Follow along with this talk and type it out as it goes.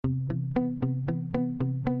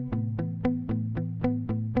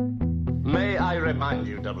remind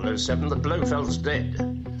you, 007, that Blofeld's dead.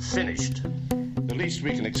 Finished. The least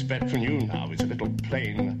we can expect from you now is a little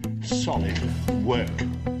plain, solid work.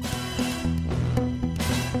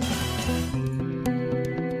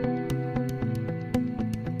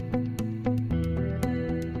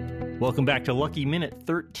 Welcome back to Lucky Minute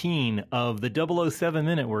 13 of the 007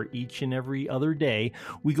 Minute, where each and every other day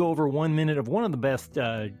we go over 1 minute of one of the best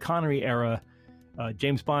Connery-era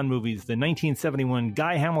James Bond movies, the 1971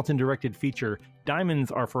 Guy Hamilton-directed feature,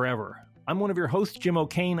 Diamonds Are Forever. I'm one of your hosts, Jim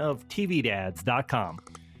O'Kane of TVDads.com.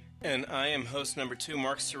 And I am host number 2,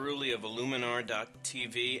 Mark Cerulli of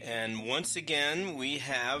Illuminar.tv. And once again, we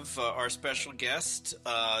have our special guest,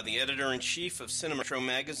 the editor-in-chief of Cinematro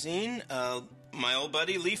Magazine, my old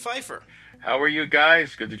buddy, Lee Pfeiffer. How are you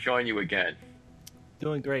guys? Good to join you again.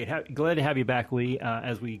 Doing great. Glad to have you back, Lee,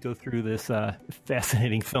 as we go through this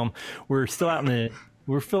fascinating film. We're still out in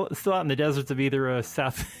the deserts of either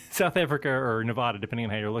South Africa or Nevada, depending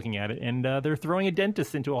on how you're looking at it, and they're throwing a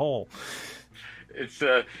dentist into a hole. It's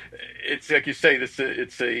like you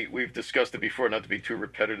say. We've discussed it before. Not to be too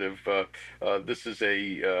repetitive. This is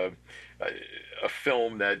a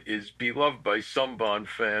film that is beloved by some Bond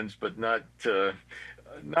fans, but not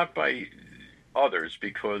by others,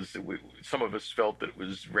 because some of us felt that it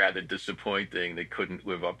was rather disappointing. They couldn't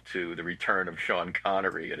live up to the return of Sean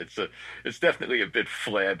Connery, and it's definitely a bit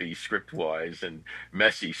flabby script-wise and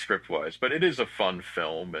messy script-wise, but it is a fun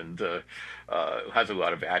film and has a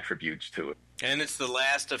lot of attributes to it. And it's the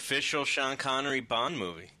last official Sean Connery Bond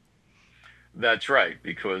movie. That's right,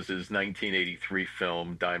 because his 1983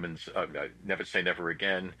 film, Diamonds, Never Say Never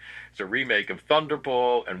Again, is a remake of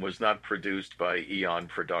Thunderball and was not produced by Eon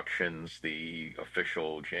Productions, the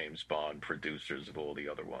official James Bond producers of all the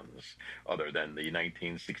other ones, other than the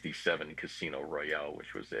 1967 Casino Royale,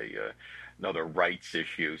 which was another rights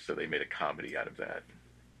issue, so they made a comedy out of that.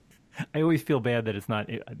 I always feel bad that it's not.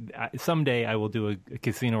 Someday I will do a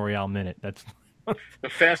Casino Royale minute. That's the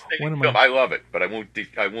fascinating film. I love it, but I won't get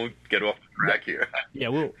off the track here. Yeah,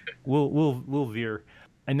 we'll veer.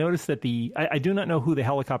 I noticed that I do not know who the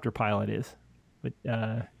helicopter pilot is, but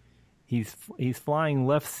he's flying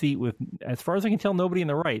left seat with, as far as I can tell, nobody in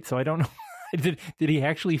the right. So I don't know. Did he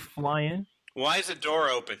actually fly in? Why is the door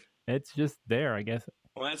open? It's just there, I guess.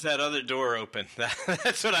 Why is that other door open?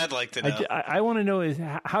 That's what I'd like to know. I want to know is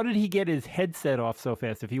how did he get his headset off so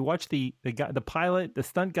fast? If you watch the pilot, the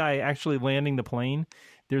stunt guy actually landing the plane,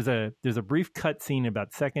 there's a brief cut scene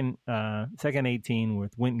about second 18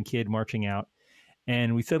 with Wint and Kidd marching out,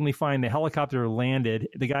 and we suddenly find the helicopter landed.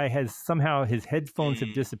 The guy has somehow his headphones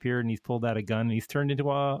have disappeared, and he's pulled out a gun, and he's turned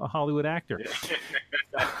into a Hollywood actor.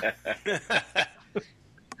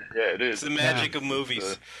 Yeah, it is. It's the magic of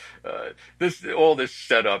movies. All this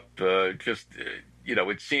setup,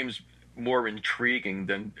 it seems more intriguing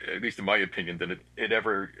than, at least in my opinion, than it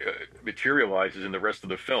ever materializes in the rest of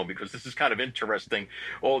the film, because this is kind of interesting.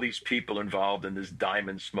 All these people involved in this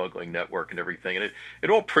diamond smuggling network and everything, and it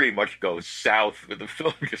all pretty much goes south. The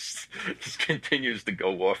film just continues to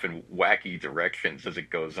go off in wacky directions as it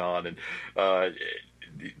goes on, and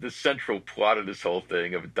the central plot of this whole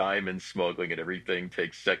thing of diamond smuggling and everything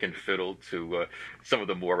takes second fiddle to some of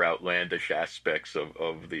the more outlandish aspects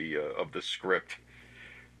of the script.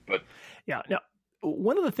 But yeah, now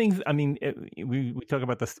one of the things, I mean, we talk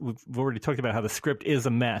about this. We've already talked about how the script is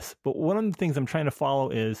a mess. But one of the things I'm trying to follow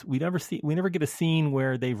is we never get a scene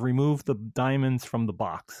where they've removed the diamonds from the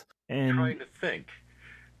box. And I'm trying to think.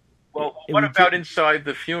 Well, what about inside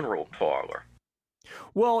the funeral parlor?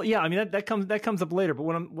 Well, yeah, I mean that comes up later. But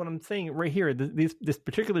what I'm saying right here, this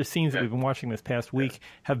particular scenes that we've been watching this past week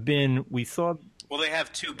have been, we saw. Well, they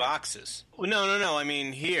have two boxes. Well, no. I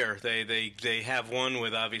mean, here they have one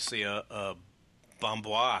with obviously a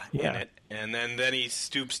bomboir in it, and then he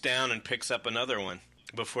stoops down and picks up another one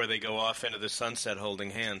before they go off into the sunset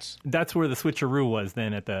holding hands. That's where the switcheroo was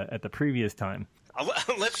then at the previous time.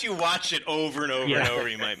 Unless you watch it over and over and over,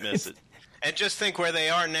 you might miss it. And just think where they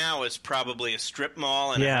are now is probably a strip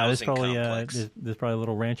mall and a housing complex. There's probably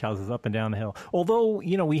little ranch houses up and down the hill. Although,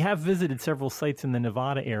 we have visited several sites in the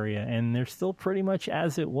Nevada area, and they're still pretty much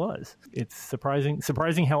as it was. It's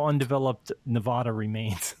surprising how undeveloped Nevada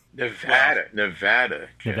remains. Nevada.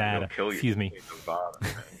 Kill you. Excuse me.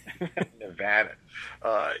 Nevada.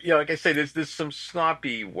 Like I say, there's some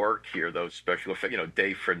sloppy work here, though, special effects,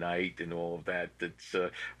 day for night and all of that. That's,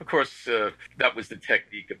 of course, that was the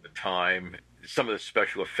technique of the time. Some of the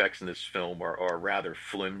special effects in this film are rather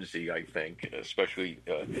flimsy, I think, especially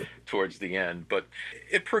towards the end. But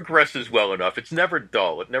it progresses well enough. It's never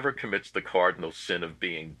dull. It never commits the cardinal sin of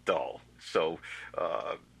being dull. So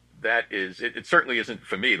that is, it certainly isn't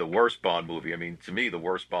for me the worst Bond movie. I mean, to me, the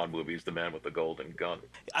worst Bond movie is The Man with the Golden Gun.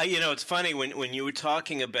 It's funny when you were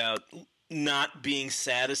talking about not being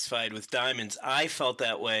satisfied with diamonds. I felt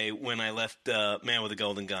that way when I left Man with the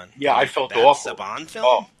Golden Gun. Yeah, I felt That's awful. a Bond film?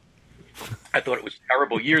 Oh, I thought it was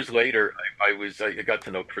terrible. Years later, I got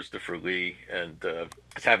to know Christopher Lee, and I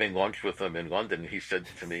was having lunch with him in London. He said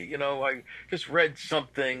to me, I just read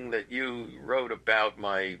something that you wrote about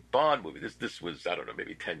my Bond movie. This was, I don't know,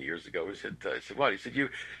 maybe 10 years ago. I said, what? He said,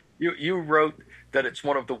 you wrote that it's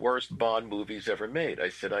one of the worst Bond movies ever made. I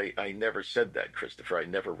said, I never said that, Christopher. I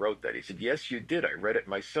never wrote that. He said, yes, you did. I read it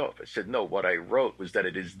myself. I said, no, what I wrote was that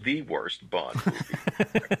it is the worst Bond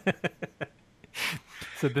movie.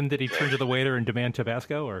 So then did he turn to the waiter and demand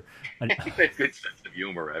Tabasco? Or He had good sense of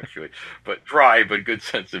humor, actually. But dry, but good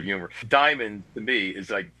sense of humor. Diamond, to me,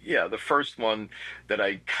 is like, the first one that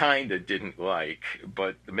I kind of didn't like,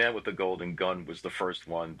 but The Man with the Golden Gun was the first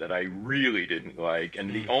one that I really didn't like,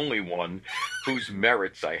 and the only one whose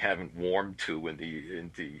merits I haven't warmed to in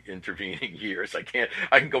the intervening years. I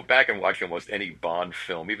can go back and watch almost any Bond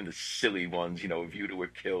film, even the silly ones, View to a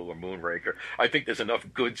Kill or Moonraker. I think there's enough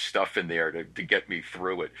good stuff in there to get me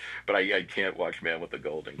through it, but I can't watch Man with the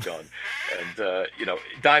Golden Gun. And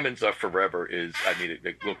Diamonds Are Forever is,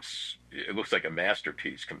 it looks like a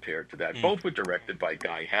masterpiece compared to that. Both were directed by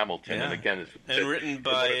Guy Hamilton, and again, written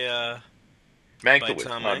by Mankiewicz,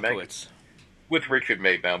 Tom Mankiewicz. With Richard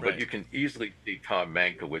Maybaum, but Right. you can easily see Tom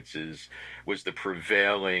Mankiewicz was the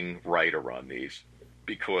prevailing writer on these,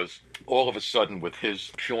 because all of a sudden, with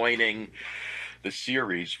his joining the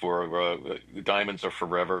series for Diamonds Are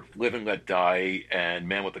Forever, Live and Let Die, and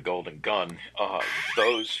Man with the Golden Gun,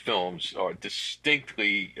 those films are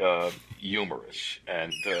distinctly humorous,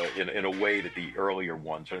 and in a way that the earlier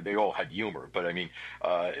ones, they all had humor, but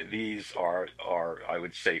these are I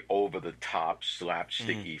would say over the top,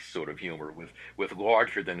 slapsticky sort of humor with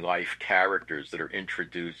larger than life characters that are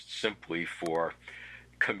introduced simply for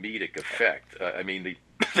comedic effect.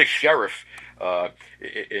 The sheriff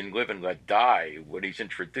in Live and Let Die, when he's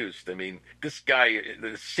introduced, this guy,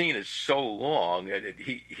 the scene is so long, and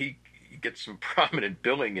he gets some prominent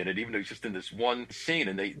billing in it, even though he's just in this one scene,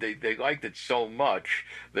 and they liked it so much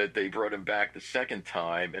that they brought him back the second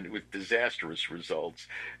time, and with disastrous results.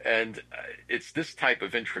 And it's this type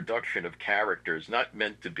of introduction of characters, not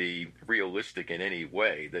meant to be realistic in any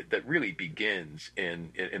way, that really begins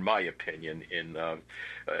in my opinion in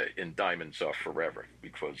Diamonds Are Forever,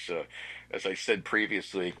 because as I said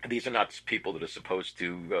previously, these are not people that are supposed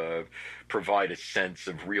to provide a sense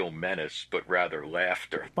of real menace, but rather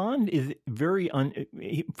laughter. Bond is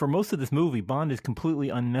for most of this movie, Bond is completely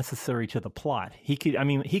unnecessary to the plot. He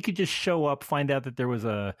could just show up, find out that there was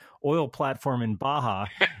a oil platform in Baja,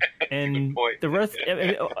 and the rest,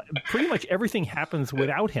 pretty much everything happens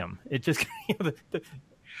without him. It just,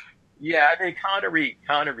 Yeah,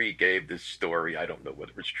 Connery gave this story. I don't know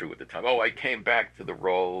whether it's true at the time. I came back to the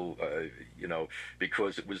role,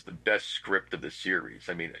 because it was the best script of the series.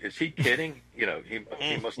 Is he kidding?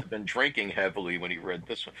 He must have been drinking heavily when he read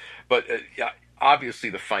this one. But obviously,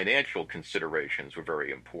 the financial considerations were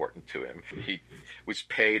very important to him. He was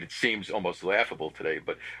paid, it seems almost laughable today,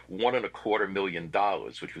 but $1.25 million,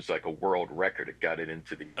 which was like a world record. It got it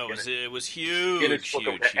into the it was huge,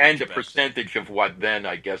 huge, and a percentage of what then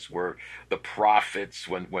I guess were the profits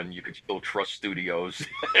when you could still trust studios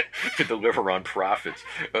to deliver on profits.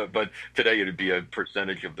 But today it'd be a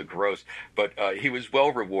percentage of the gross. But he was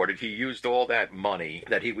well rewarded. He used all that money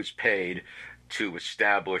that he was paid to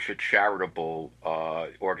establish a charitable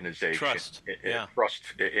organization, trust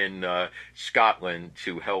in Scotland,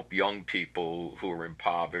 to help young people who are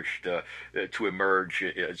impoverished to emerge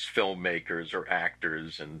as filmmakers or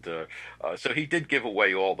actors. And so he did give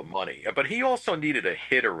away all the money. But he also needed a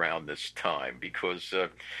hit around this time, because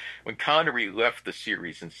when Connery left the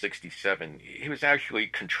series in '67, he was actually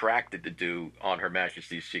contracted to do On Her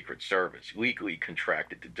Majesty's Secret Service, legally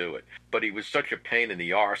contracted to do it. But he was such a pain in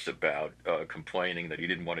the arse about complaining that he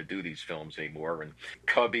didn't want to do these films anymore. And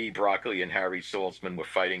Cubby, Broccoli, and Harry Saltzman were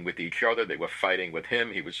fighting with each other. They were fighting with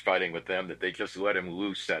him. He was fighting with them. That they just let him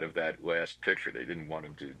loose out of that last picture. They didn't want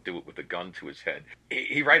him to do it with a gun to his head.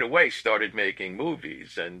 He right away started making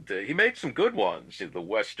movies, and he made some good ones. The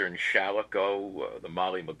Western Shalako, the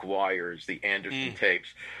Molly Maguires, the Anderson tapes.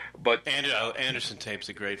 But Anderson Tape's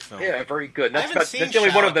a great film. Yeah, very good. That's the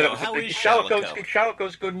only one of them. How is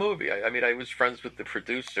Shalako's a good movie. I was friends with the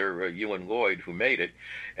producer, Ewan Lloyd, who made it,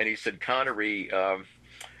 and he said Connery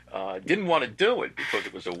didn't want to do it because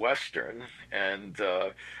it was a Western. And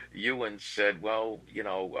Ewan said, well,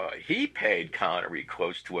 he paid Connery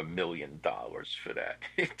close to $1 million for that.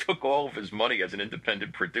 He took all of his money as an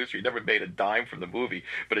independent producer. He never made a dime from the movie,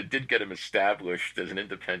 but it did get him established as an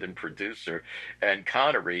independent producer. And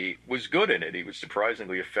Connery was good in it. He was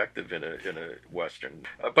surprisingly effective in a Western.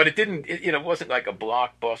 But it didn't, it wasn't like a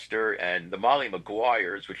blockbuster. And The Molly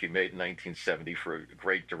Maguires, which he made in 1970 for a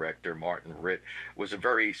great director, Martin Ritt, was a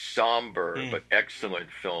very somber but excellent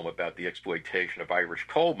film about the exploitation of Irish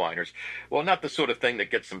coal miners. Well, not the sort of thing that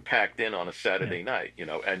gets them packed in on a Saturday night,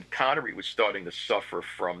 and Connery was starting to suffer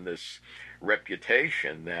from this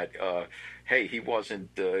reputation that, hey, he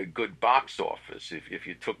wasn't good box office. If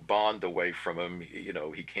you took Bond away from him,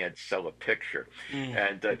 he can't sell a picture.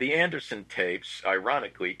 And the Anderson tapes,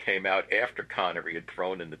 ironically, came out after Connery had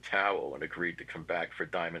thrown in the towel and agreed to come back for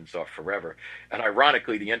Diamonds Are Forever. And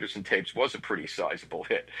ironically, the Anderson tapes was a pretty sizable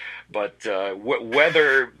hit. But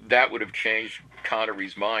whether that would have changed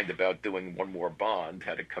Connery's mind about doing one more Bond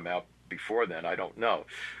had it come out before then, I don't know.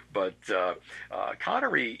 But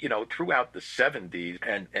Connery, throughout the 70s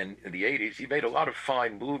and the 80s, he made a lot of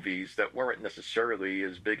fine movies that weren't necessarily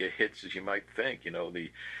as big a hits as you might think. The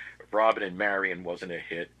Robin and Marion wasn't a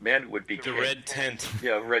hit. Man Who Would Be King. The Red Tent.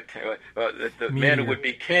 Yeah, Red Tent. The Man Who Would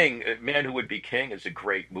Be King. Man Who Would Be King is a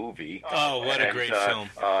great movie. Oh, what a great film!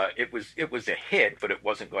 It was a hit, but it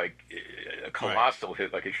wasn't like a colossal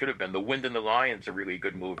hit like it should have been. The Wind and the Lion's a really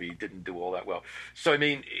good movie. Didn't do all that well. So I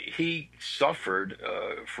mean, he suffered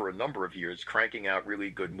for a number of years cranking out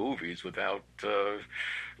really good movies without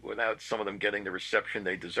some of them getting the reception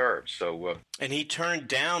they deserved. So and he turned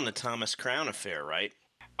down the Thomas Crown Affair, right?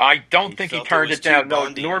 I don't think he turned it down. No,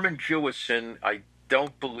 Bondy. Norman Jewison, I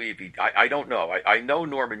don't believe he... I don't know. I know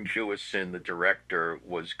Norman Jewison, the director,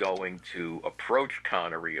 was going to approach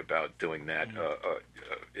Connery about doing that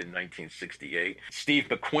in 1968. Steve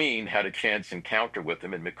McQueen had a chance encounter with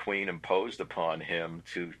him, and McQueen imposed upon him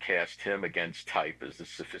to cast him against type as the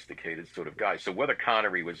sophisticated sort of guy. So whether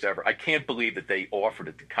Connery was ever... I can't believe that they offered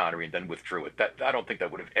it to Connery and then withdrew it. I don't think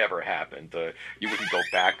that would have ever happened. You wouldn't go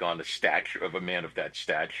back on the stature of a man of that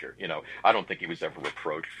stature. I don't think he was ever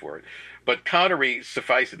reproached for it. But Connery,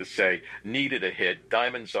 suffice it to say, needed a hit.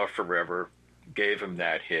 Diamonds Are Forever gave him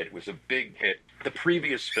that hit. It was a big hit. The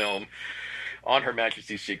previous film, On Her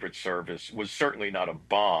Majesty's Secret Service, was certainly not a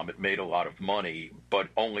bomb. It made a lot of money, but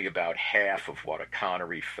only about half of what a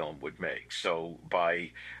Connery film would make. So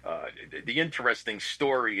the interesting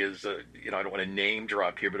story is, I don't want to name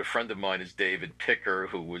drop here, but a friend of mine is David Picker,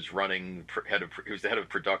 who was he was the head of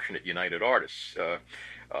production at United Artists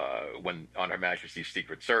when On Her Majesty's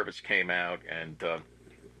Secret Service came out, and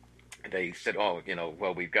they said, well,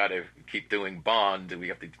 we've got to keep doing Bond, and we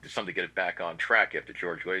have to do something to get it back on track after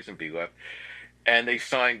George Lazenby left. And they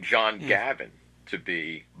signed John Gavin to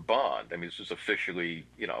be Bond. I mean, this was officially,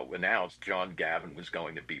 announced. John Gavin was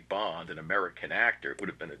going to be Bond, an American actor. It would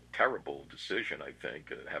have been a terrible decision, I think,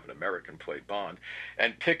 to have an American play Bond.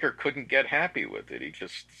 And Picker couldn't get happy with it. He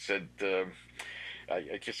just said...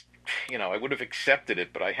 I would have accepted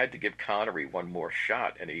it, but I had to give Connery one more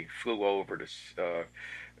shot. And he flew over to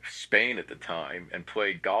Spain at the time and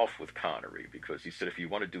played golf with Connery, because he said, if you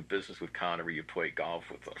want to do business with Connery, you play golf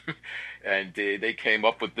with him. And they came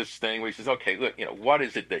up with this thing where he says, okay, look, what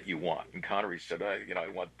is it that you want? And Connery said, I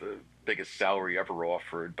want the biggest salary ever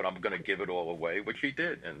offered, but I'm going to give it all away, which he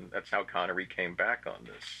did. And that's how Connery came back on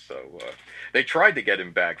this. So they tried to get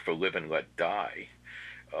him back for Live and Let Die.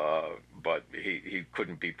 But he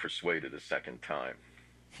couldn't be persuaded a second time.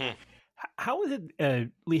 How is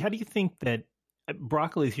it, Lee, how do you think that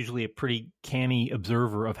Broccoli is usually a pretty canny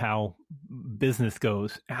observer of how business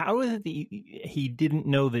goes? How is it that he didn't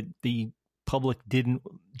know that the public didn't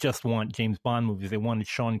just want James Bond movies? They wanted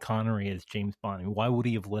Sean Connery as James Bond. I mean, why would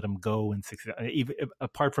he have let him go and succeed? Even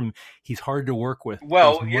apart from he's hard to work with.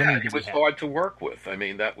 Well, yeah, it was hard to work with. I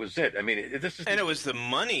mean, that was it. I mean, it was the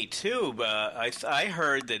money too. I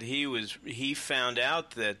heard that he found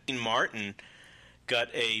out that Dean Martin got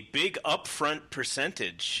a big upfront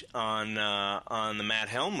percentage on the Matt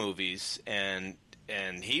Helm movies, and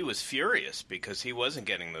he was furious because he wasn't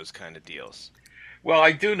getting those kind of deals. Well,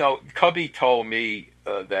 I do know, Cubby told me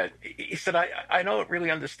that, he said, I don't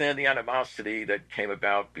really understand the animosity that came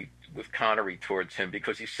about with Connery towards him,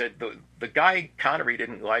 because he said the guy Connery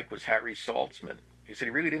didn't like was Harry Saltzman. He said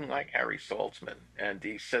he really didn't like Harry Saltzman. And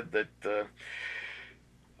he said that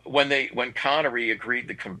when Connery agreed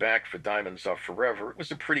to come back for Diamonds Are Forever, it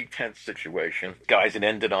was a pretty tense situation. Guys had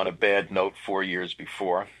ended on a bad note 4 years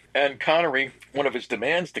before. And Connery, one of his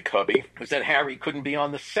demands to Cubby was that Harry couldn't be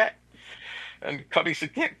on the set. And Cubby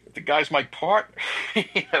said, yeah, the guy's my partner.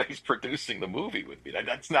 He's producing the movie with me.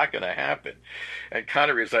 That's not going to happen. And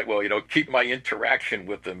Connery was like, well, keep my interaction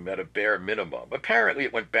with him at a bare minimum. Apparently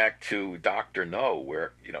it went back to Dr. No,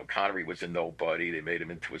 where, Connery was a nobody. They made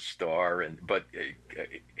him into a star. But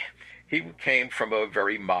he came from a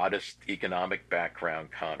very modest economic background,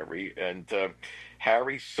 Connery. And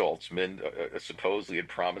Harry Saltzman supposedly had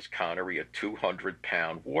promised Connery a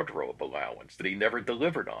 200-pound wardrobe allowance that he never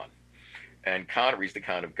delivered on. And Connery's the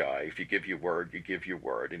kind of guy, if you give your word, you give your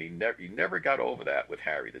word. And he never got over that with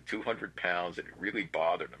Harry, the 200 pounds, and it really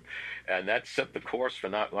bothered him. And that set the course for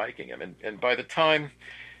not liking him. And by the time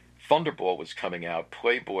Thunderball was coming out,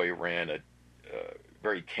 Playboy ran a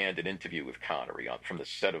very candid interview with Connery from the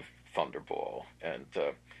set of Thunderball. And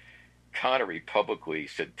Connery publicly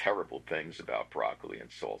said terrible things about Broccoli and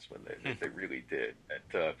Saltzman. They really did.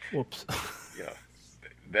 And, Whoops.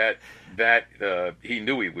 That he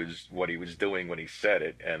knew what he was doing when he said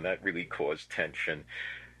it, and that really caused tension.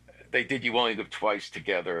 They did You Only Live Twice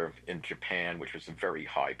together in Japan, which was a very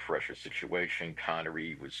high-pressure situation.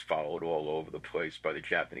 Connery was followed all over the place by the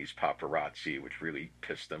Japanese paparazzi, which really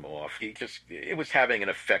pissed him off. It was having an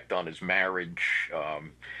effect on his marriage.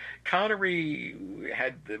 Connery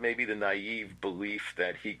had maybe the naive belief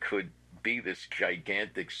that he could be this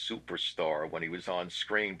gigantic superstar when he was on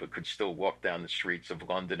screen, but could still walk down the streets of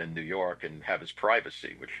London and New York and have his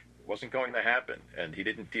privacy, which wasn't going to happen, and he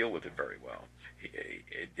didn't deal with it very well.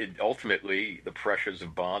 Ultimately, the pressures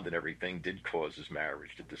of Bond and everything did cause his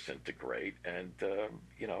marriage to disintegrate, and I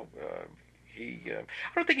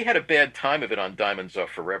don't think he had a bad time of it on Diamonds Are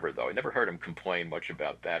Forever, though. I never heard him complain much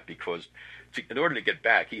about that, because in order to get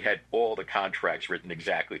back, he had all the contracts written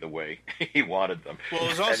exactly the way he wanted them. Well, it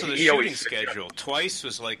was also the shooting schedule. Twice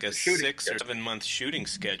was like a 6 or 7 month shooting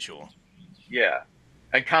schedule. Yeah.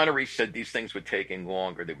 And Connery said these things were taking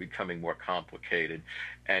longer, they were becoming more complicated,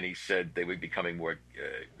 and he said they were becoming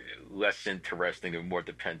less interesting, they were more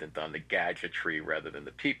dependent on the gadgetry rather than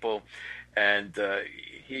the people. And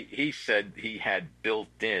he said he had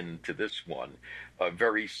built into this one a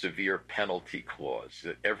very severe penalty clause,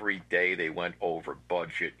 that every day they went over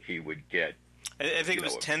budget, he would get... I think it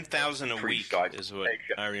was $10,000 a week is what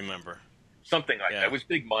I remember. Something like that. It was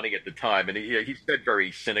big money at the time. And he said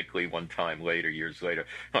very cynically one time years later,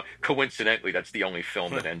 coincidentally, that's the only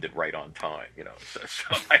film that ended right on time. So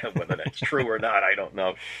I don't know whether that's true or not, I don't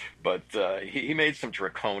know. But he made some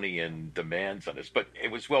draconian demands on this, but it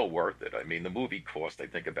was well worth it. I mean, the movie cost, I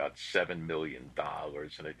think, about $7 million.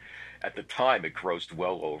 And at the time, it grossed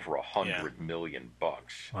well over $100 million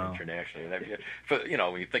internationally. And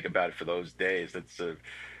when you think about it for those days, that's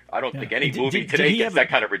I don't think any movie today gets that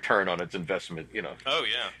kind of return on its investment, Oh,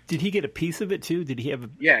 yeah. Did he get a piece of it, too? Did he have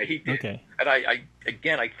Yeah, he did. Okay. And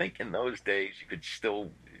I think in those days,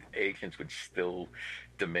 agents would still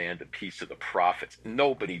demand a piece of the profits.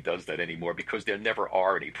 Nobody does that anymore because there never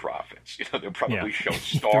are any profits. They'll probably show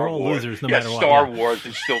Star Wars. Losers, no matter what. Star Wars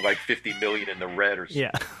is still like $50 million in the red or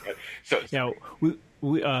something. Yeah. So we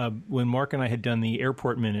when Mark and I had done the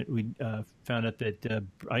airport minute, we found out that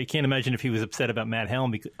I can't imagine if he was upset about Matt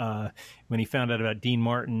Helm when he found out about Dean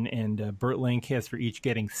Martin and Burt Lancaster each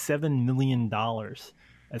getting $7 million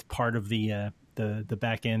as part of the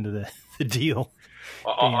back end of the deal.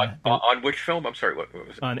 On which film? I'm sorry, what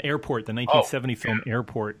was it? On Airport, the 1970 film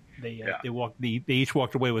Airport. They each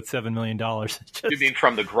walked away with $7 million. You mean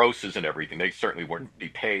from the grosses and everything? They certainly weren't be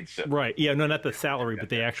paid. Right? Yeah, no, not the salary, but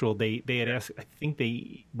they had asked. I think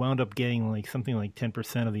they wound up getting something like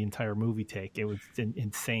 10% of the entire movie take. It was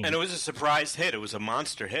insane, and it was a surprise hit. It was a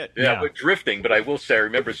monster hit. Yeah, but Drifting. But I will say, I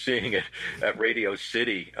remember seeing it at Radio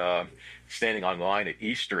City. Standing online at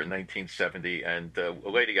Easter in 1970, and a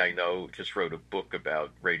lady I know just wrote a book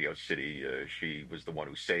about Radio City. She was the one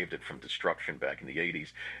who saved it from destruction back in the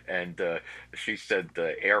 80s, and she said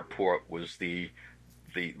the Airport was the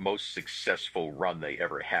most successful run they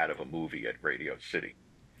ever had of a movie at Radio City.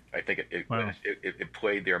 I think it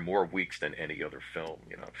played there more weeks than any other film,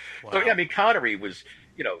 Wow. So, I mean, Connery was,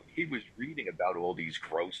 he was reading about all these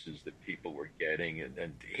grosses that people were getting,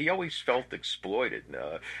 and he always felt exploited.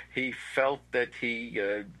 He felt that he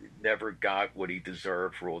never got what he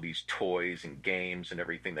deserved for all these toys and games and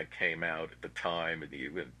everything that came out at the time, and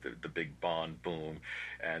the big Bond boom,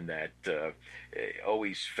 and that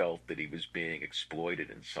always felt that he was being exploited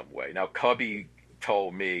in some way. Now, Cubby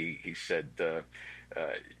told me, he said...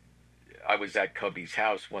 I was at Cubby's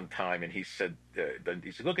house one time, and he said,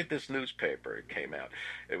 look at this newspaper. It came out.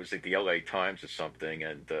 It was like the LA Times or something,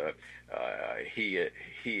 and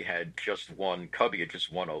he had just won, Cubby had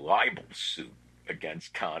just won a libel suit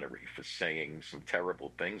against Connery for saying some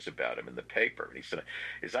terrible things about him in the paper. And he said,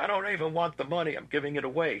 I don't even want the money. I'm giving it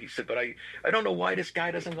away. He said, but I don't know why this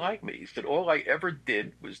guy doesn't like me. He said, all I ever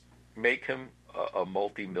did was make him a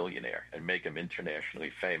multi-millionaire and make him internationally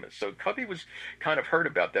famous. So Cubby was kind of hurt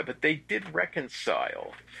about that, but they did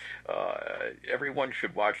reconcile. Everyone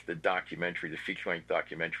should watch the documentary, the feature-length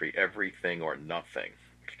documentary, Everything or Nothing,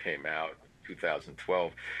 which came out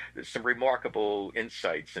 2012. There's some remarkable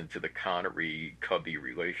insights into the Connery-Cubby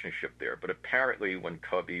relationship there. But apparently when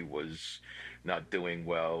Cubby was not doing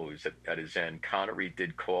well, he was at his end, Connery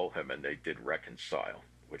did call him and they did reconcile,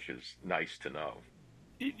 which is nice to know.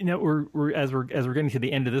 You know, we're as we're getting to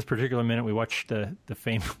the end of this particular minute, we watched the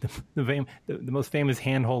most famous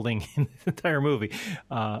hand holding in the entire movie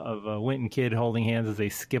of Wint and Kidd holding hands as they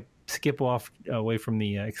skip off away from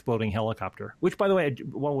the exploding helicopter. Which, by the way,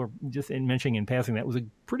 while we're just mentioning in passing, that was a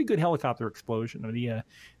pretty good helicopter explosion.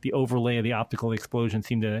 The overlay of the optical explosion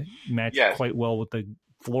seemed to match quite well with the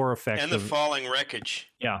floor effect and the falling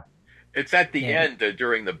wreckage. Yeah. It's at the end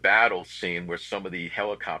during the battle scene where some of the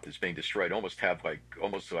helicopters being destroyed almost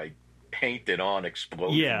like painted on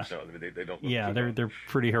explosions. Yeah, so they don't. They're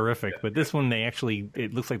pretty horrific. But this one,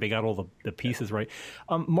 it looks like they got all the pieces right.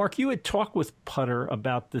 Mark, you had talked with Putter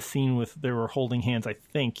about the scene with they were holding hands. I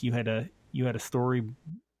think you had a story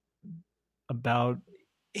about.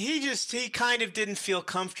 He kind of didn't feel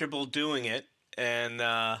comfortable doing it, and.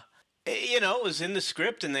 It was in the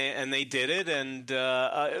script, and they did it, and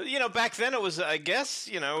back then it was, it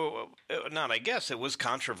was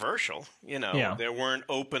controversial. There weren't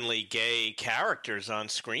openly gay characters on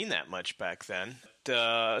screen that much back then,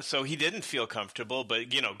 so he didn't feel comfortable. But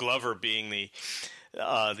Glover being the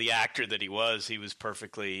actor that he was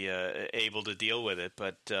perfectly able to deal with it.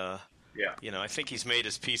 But I think he's made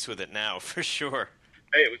his peace with it now for sure.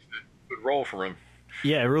 Hey, it was a good role for him.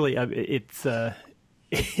 Yeah, really,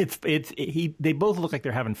 they both look like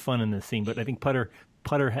they're having fun in this scene, but I think Putter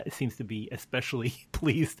seems to be especially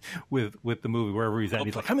pleased with the movie wherever he's at.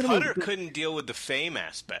 He's like, Putter couldn't deal with the fame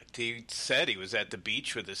aspect. He said he was at the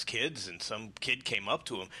beach with his kids, and some kid came up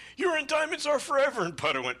to him, "You're in Diamonds Are Forever," and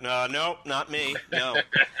Putter went, "No, not me, no."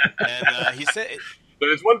 And he said. But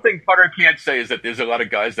there's one thing Putter can't say is that there's a lot of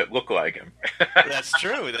guys that look like him. That's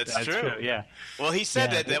true. That's true. Yeah. Well, he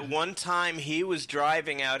said that one time he was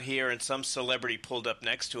driving out here and some celebrity pulled up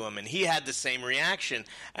next to him and he had the same reaction.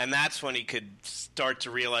 And that's when he could start to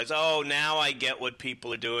realize, oh, now I get what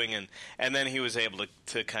people are doing. And then he was able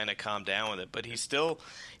to kind of calm down with it. But he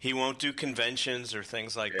won't do conventions or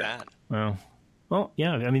things like that. Well,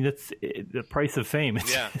 yeah. I mean, that's the price of fame.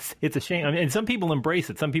 It's a shame. I mean, and some people embrace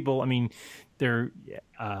it. Some people, I mean, they're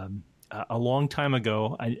a long time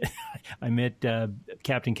ago. I met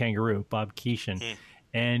Captain Kangaroo, Bob Keeshan,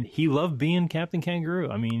 and he loved being Captain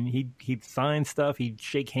Kangaroo. I mean, he'd sign stuff, he'd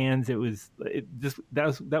shake hands.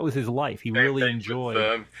 That was his life. He really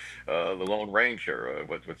enjoyed the Lone Ranger.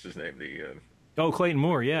 What's his name? Clayton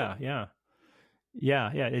Moore. Yeah.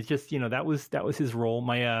 It's just that was his role.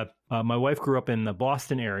 My wife grew up in the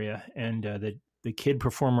Boston area, and the kid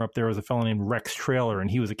performer up there was a fellow named Rex Trailer, and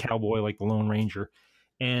he was a cowboy like the Lone Ranger.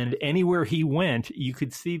 And anywhere he went, you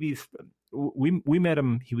could see these. We met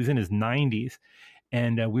him. He was in his 90s,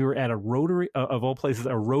 and we were at a rotary of all places,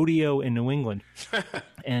 a rodeo in New England,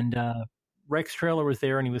 and Rex Trailer was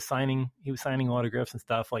there, and he was signing autographs and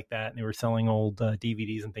stuff like that. And they were selling old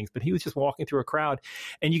DVDs and things. But he was just walking through a crowd,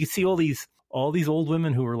 and you could see all these old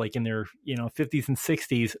women who were like in their 50s and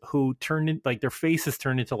 60s who turned in like their faces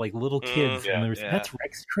turned into like little kids. And that's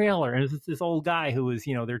Rex Trailer, and it's this old guy who was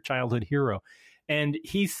their childhood hero. And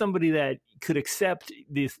he's somebody that could accept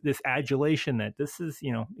this adulation that this is,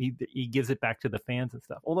 he gives it back to the fans and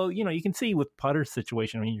stuff. Although, you can see with Putter's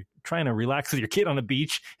situation, I mean, you're trying to relax with your kid on a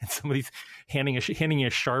beach and somebody's handing you a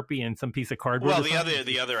Sharpie and some piece of cardboard. Well,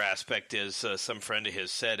 the other aspect is some friend of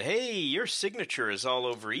his said, "Hey, your signature is all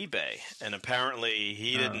over eBay." And apparently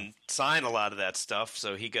he didn't sign a lot of that stuff,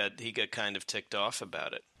 so he got kind of ticked off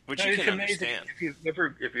about it. Which you can understand. If you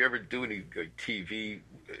ever do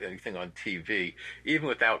anything on TV, even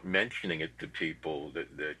without mentioning it to people that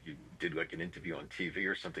you did like an interview on TV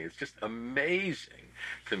or something, it's just amazing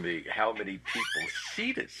to me how many people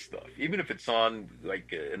see this stuff. Even if it's on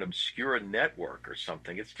like an obscure network or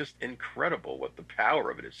something, it's just incredible what the power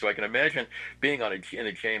of it is. So I can imagine being in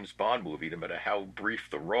a James Bond movie, no matter how brief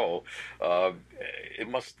the role, it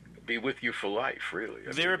must be with you for life, really.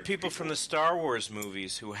 There are people from the Star Wars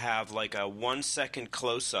movies who have like a 1-second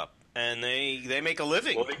close-up, and they make a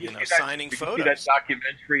living, signing photos. See that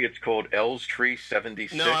documentary? It's called Elstree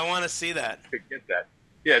 76. No, I want to see that. Get that.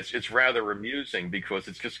 Yeah, it's rather amusing because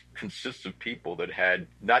it just consists of people that had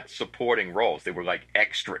not supporting roles. They were like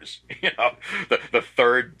extras, the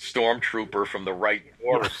third stormtrooper from the right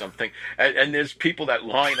door or something. And there's people that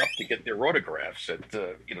line up to get their autographs at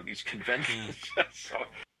these conventions. So,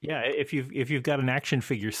 yeah, if you've got an action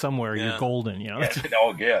figure somewhere, you're golden. Yeah,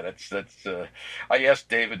 that's. I asked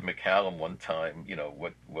David McCallum one time,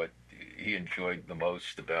 what he enjoyed the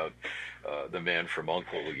most about The Man from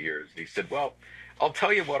U.N.C.L.E. years. And he said, well, I'll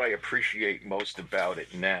tell you what I appreciate most about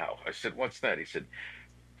it now. I said, what's that? He said,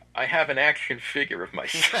 I have an action figure of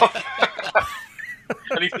myself.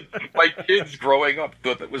 And he said, my kids growing up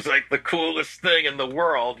thought it was like the coolest thing in the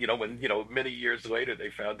world. When many years later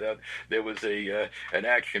they found out there was an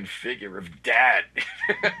action figure of Dad.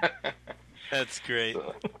 That's great.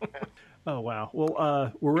 Oh wow!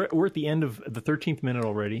 Well, we're at the end of the 13th minute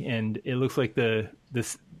already, and it looks like the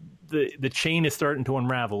chain is starting to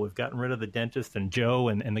unravel. We've gotten rid of the dentist and Joe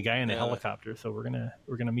and the guy in the helicopter. So we're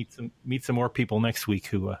gonna meet some more people next week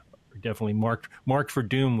who are definitely marked for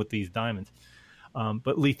doom with these diamonds.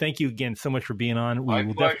 But Lee, thank you again so much for being on. My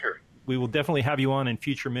pleasure. We will definitely have you on in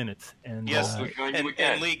future minutes. And yes,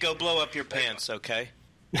 and Lee, go blow up your pants, okay?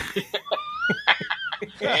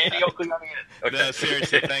 Okay. No,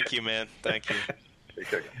 seriously, thank you, man. Thank you.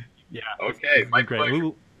 Yeah. Okay, my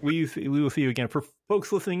pleasure. We will see you again. For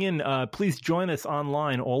folks listening in, please join us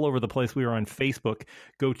online all over the place. We are on Facebook.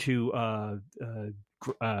 Go to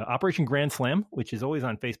Operation Grand Slam, which is always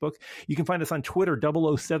on Facebook. You can find us on Twitter.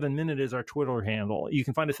 007 Minute is our Twitter handle. You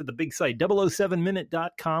can find us at the big site,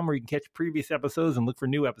 007minute.com, where you can catch previous episodes and look for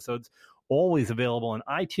new episodes. Always available on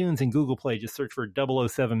iTunes and Google Play. Just search for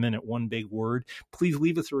 007 Minute, one big word. Please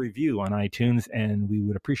leave us a review on iTunes, and we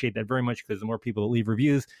would appreciate that very much because the more people that leave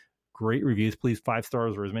reviews, great reviews, please, 5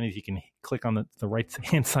 stars or as many as you can. Click on the right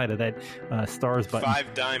hand side of that stars button.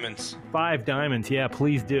 5 diamonds. 5 diamonds, yeah,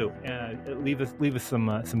 please do. Leave us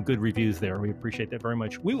some good reviews there. We appreciate that very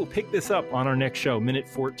much. We will pick this up on our next show, minute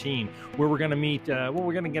 14, where we're going to meet.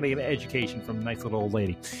 We're going to get an education from a nice little old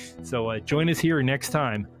lady. So join us here next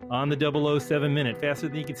time on the 007 Minute. Faster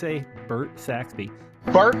than you can say, Bert Saxby.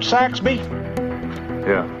 Bert Saxby?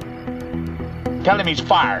 Yeah. Tell him he's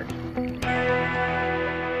fired.